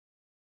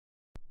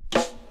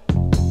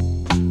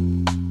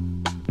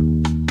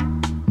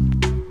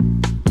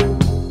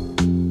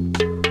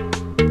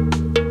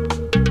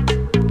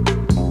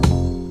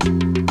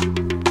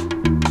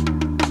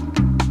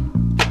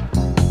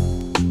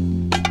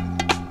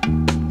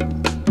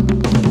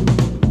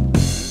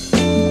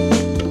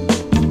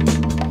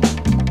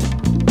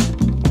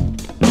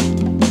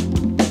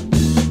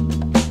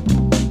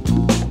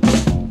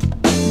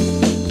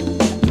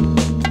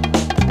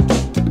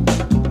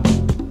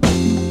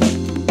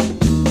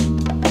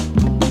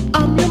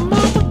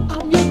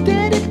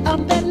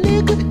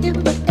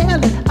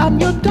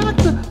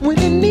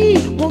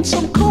Want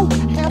some coke,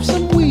 have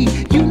some weed.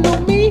 You know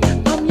me,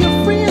 I'm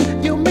your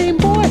friend, your main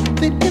boy,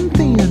 thick and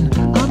thin.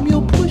 I'm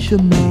your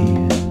pusher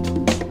man.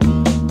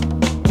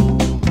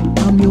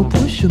 I'm your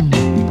pusher man.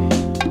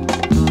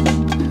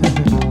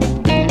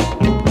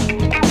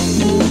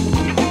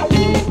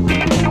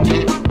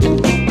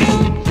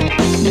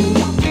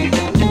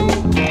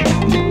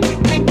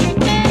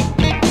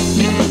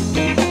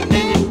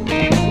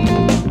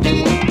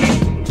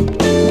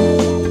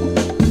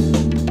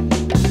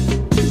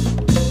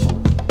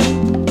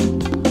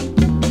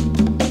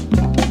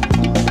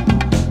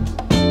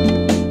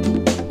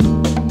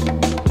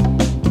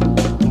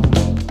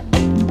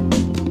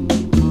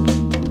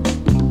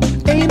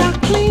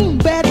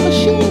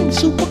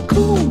 Super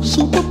cool,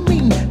 super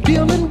mean,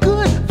 feeling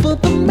good for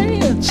the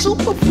man.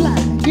 Super fly,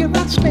 here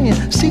I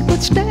stand,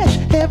 secret stash,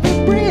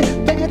 heavy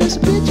bread,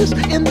 baddest bitches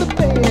in the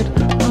bed.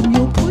 I'm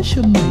your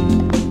pusher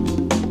man.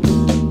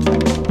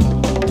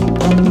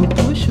 I'm your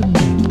pusher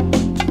man.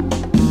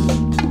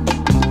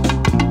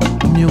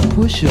 I'm your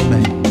pusher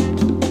man.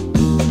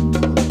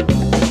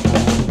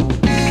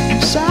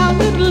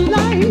 Silent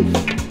life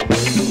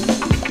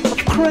of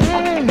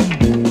crime.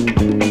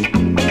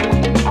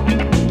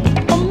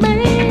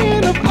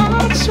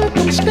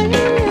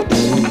 Circumstance,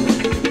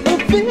 a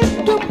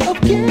victim of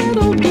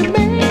ghetto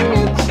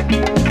demands.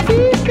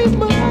 Feed me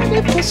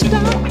money for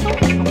style,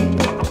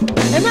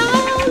 and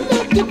I'll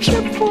let you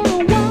trip for a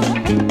while.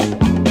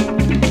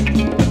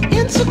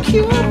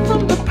 Insecure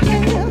from the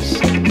past,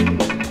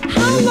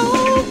 how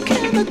long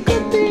can a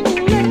good thing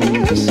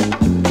last?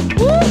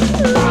 Ooh,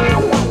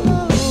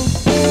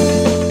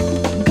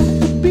 got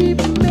to be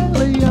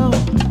mellow, y'all.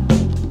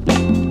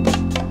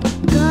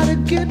 Gotta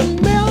get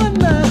mellow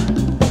now.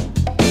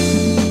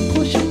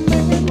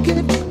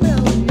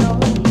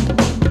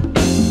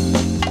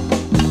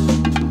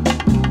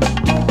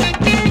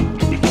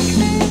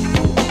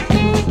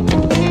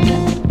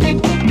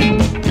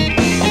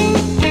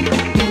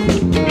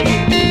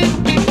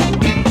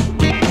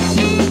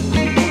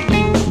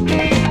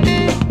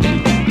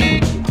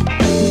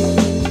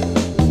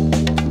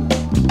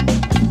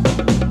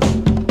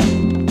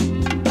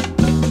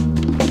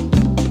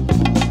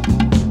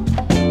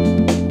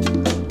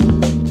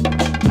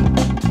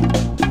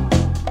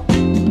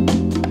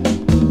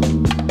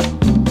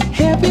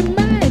 Heavy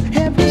mind,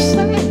 heavy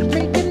sight,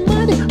 making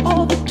money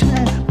all the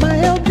time. My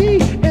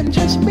LD and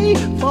just me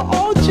for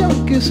all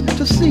junkies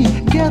to see.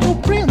 Ghetto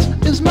Prince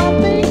is my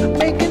thing,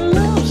 making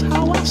love's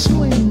how I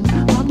swing.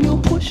 I'm your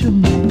pusher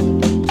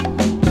man.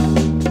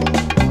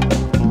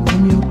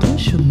 I'm your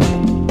pusher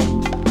man.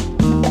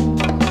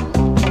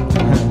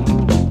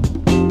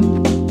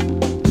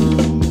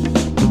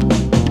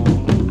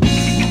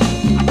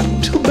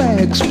 2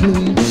 bags,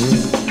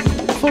 please,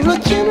 for a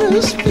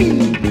generous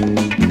fee.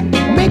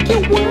 Make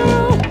your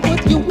world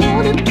what you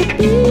want it to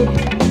be.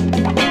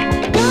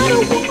 Got a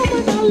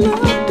woman I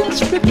love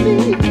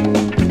desperately.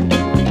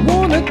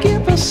 Wanna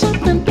give her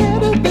something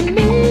better than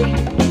me.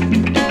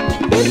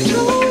 Been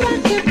told I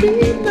can't be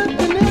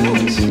nothing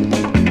else.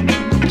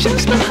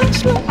 Just a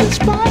hustler in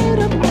spite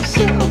of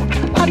myself.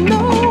 I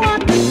know I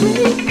can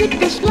make it.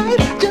 This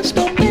life just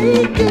don't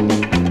make it.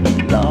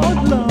 Lord,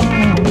 Lord,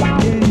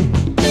 yeah.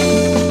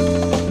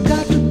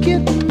 Got to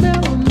get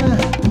mellow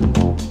now.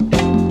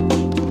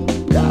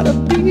 Gotta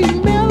be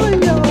mellow,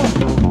 y'all.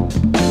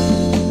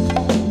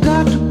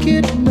 Got to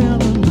get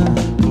mellow now.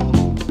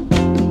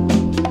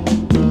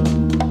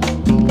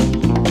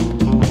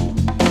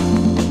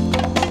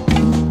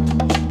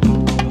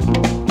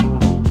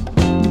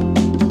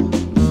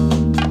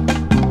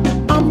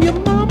 I'm your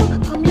mama,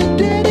 I'm your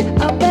daddy,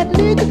 I'm that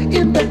nigga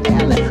in the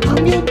alley.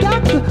 I'm your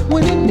doctor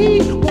when in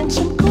need. Want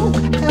some coke,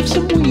 have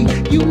some weed.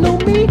 You know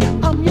me,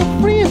 I'm your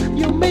friend,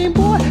 your main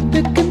boy,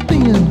 thick and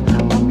thin.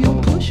 I'm your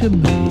pusher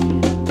man.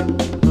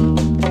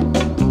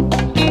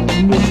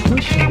 I'm your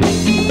pusher man.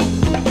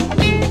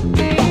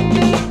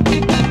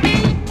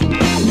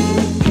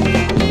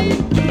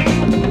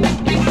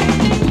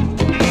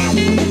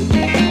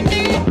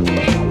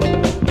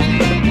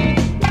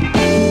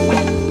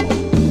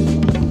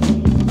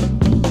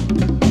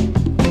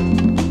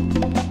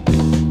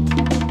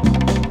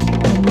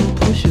 I'm your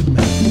pusher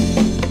man.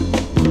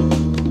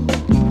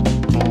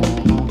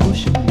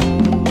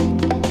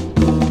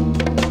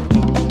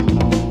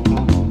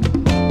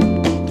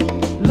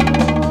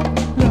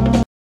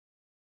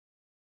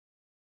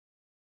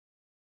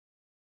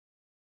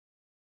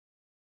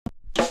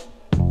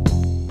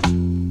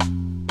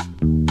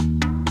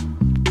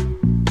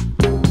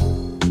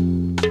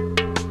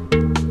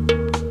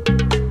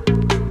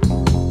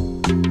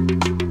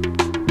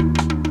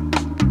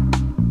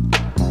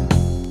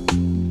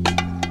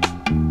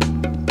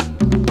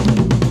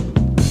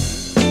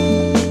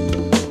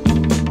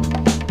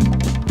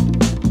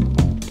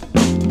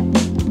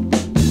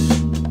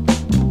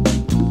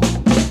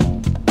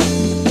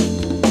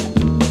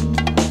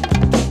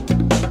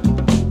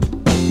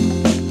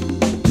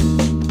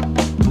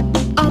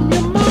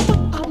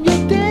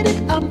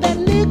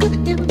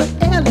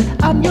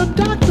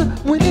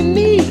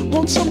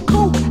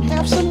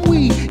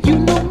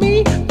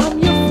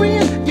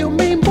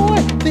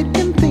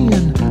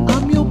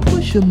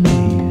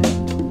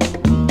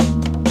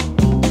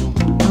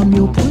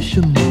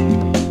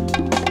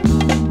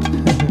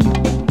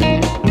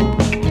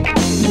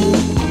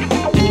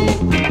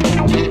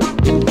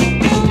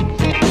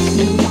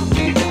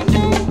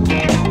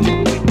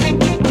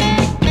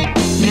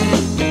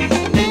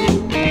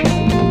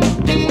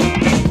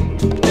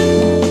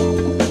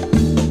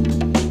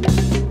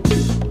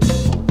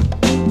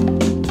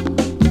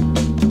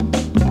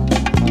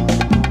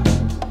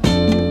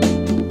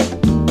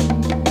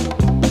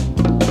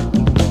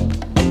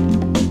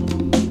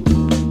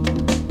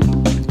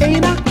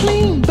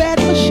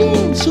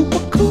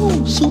 super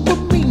cool, super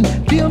mean,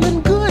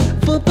 feeling good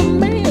for the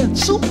man,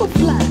 super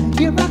fly.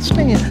 Here I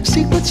stand,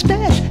 secret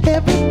stash,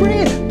 heavy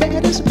bread,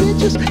 baddest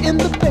bitches in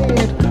the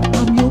bed.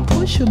 I'm your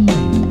pusher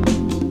man.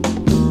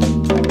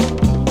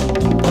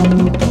 I'm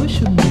your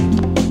pusher man.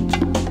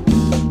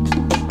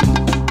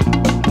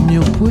 I'm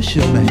your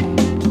pusher man.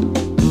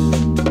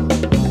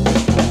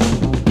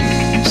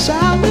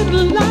 Silent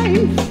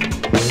life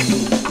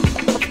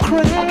of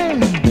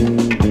crime.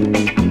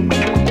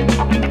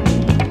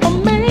 A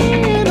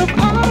man of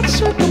odd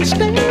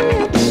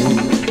circumstance.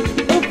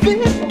 A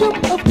victim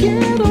of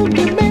ghetto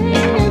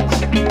demands.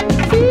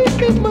 Feed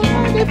me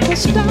money for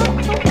style.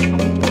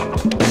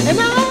 And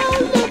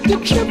I'll let the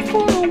trip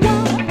for a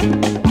while.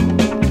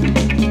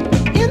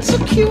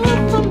 Insecure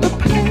from the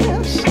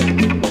past.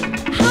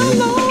 How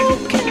long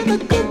can a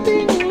good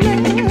thing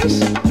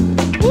last?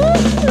 Ooh.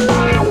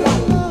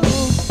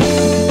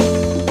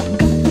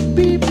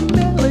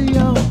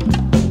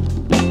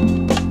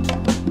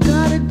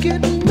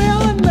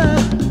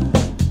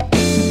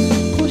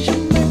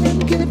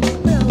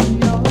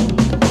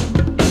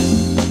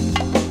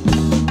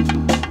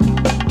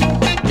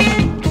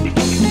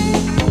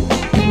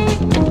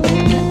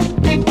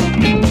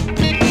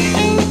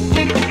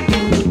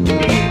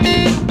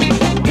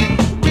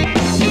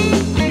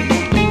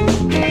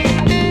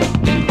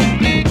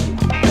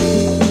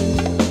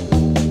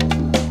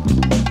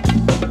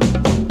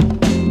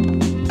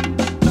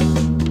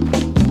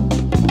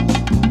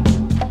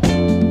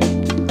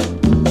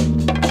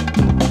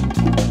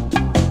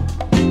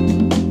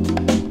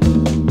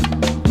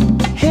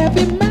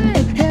 Heavy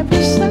mind,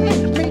 heavy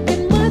side,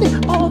 making money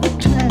all the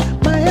time.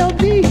 My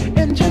LD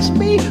and just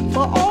me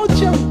for all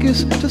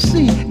junkies to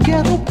see.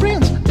 Ghetto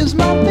Prince is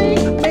my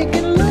thing,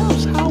 making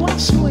love's how I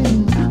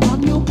swing.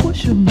 I'm your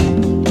pusher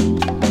man.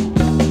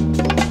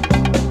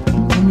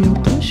 I'm your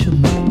pusher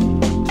man.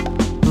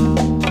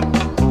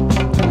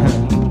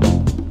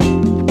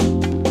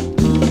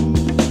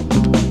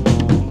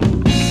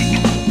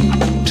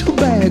 2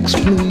 bags,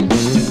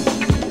 please,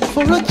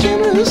 for a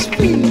generous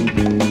fee.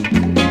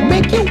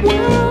 Make your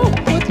world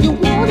what you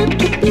want it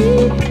to be.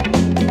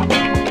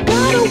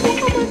 Got a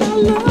woman I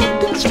love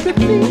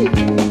desperately.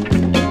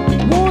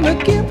 Wanna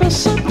give her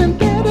something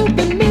better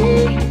than me.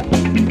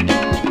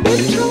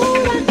 Been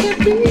told I can't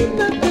be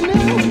nothing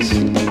else.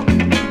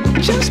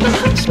 Just a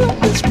hustler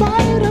in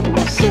spite of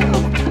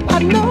myself. I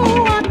know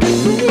I can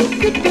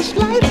make it. This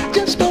life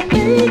just don't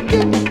make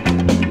it.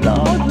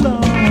 Lord,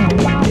 Lord,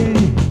 yeah.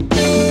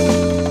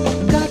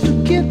 Got to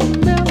get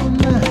mellow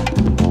now.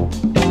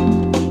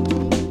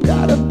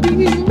 Gotta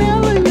be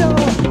mellow,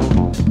 y'all.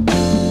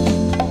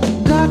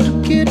 Got to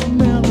get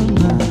mellow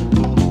now.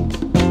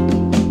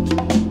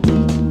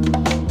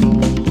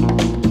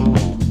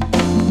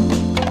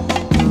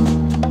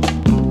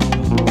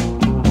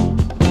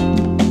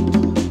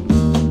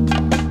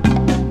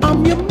 I'm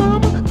your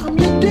mama, I'm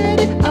your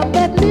daddy, I'm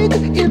that nigga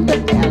in the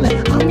alley.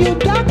 I'm your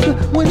doctor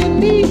when you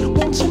need,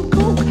 want some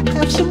coke,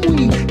 have some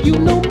weed. You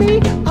know me,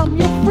 I'm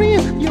your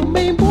friend, your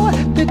main boy,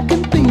 thick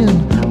and thin.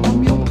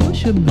 I'm your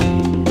pusher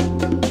man.